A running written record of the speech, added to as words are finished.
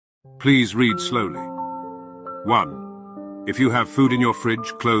Please read slowly. 1. If you have food in your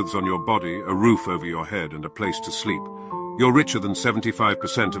fridge, clothes on your body, a roof over your head, and a place to sleep, you're richer than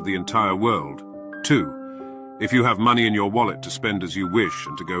 75% of the entire world. 2. If you have money in your wallet to spend as you wish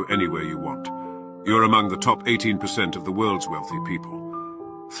and to go anywhere you want, you're among the top 18% of the world's wealthy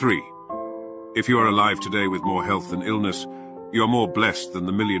people. 3. If you are alive today with more health than illness, you're more blessed than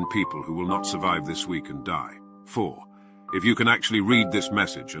the million people who will not survive this week and die. 4. If you can actually read this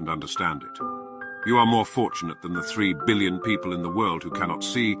message and understand it, you are more fortunate than the 3 billion people in the world who cannot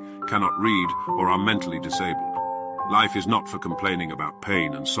see, cannot read, or are mentally disabled. Life is not for complaining about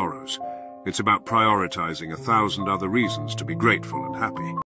pain and sorrows. It's about prioritizing 1,000 other reasons to be grateful and happy.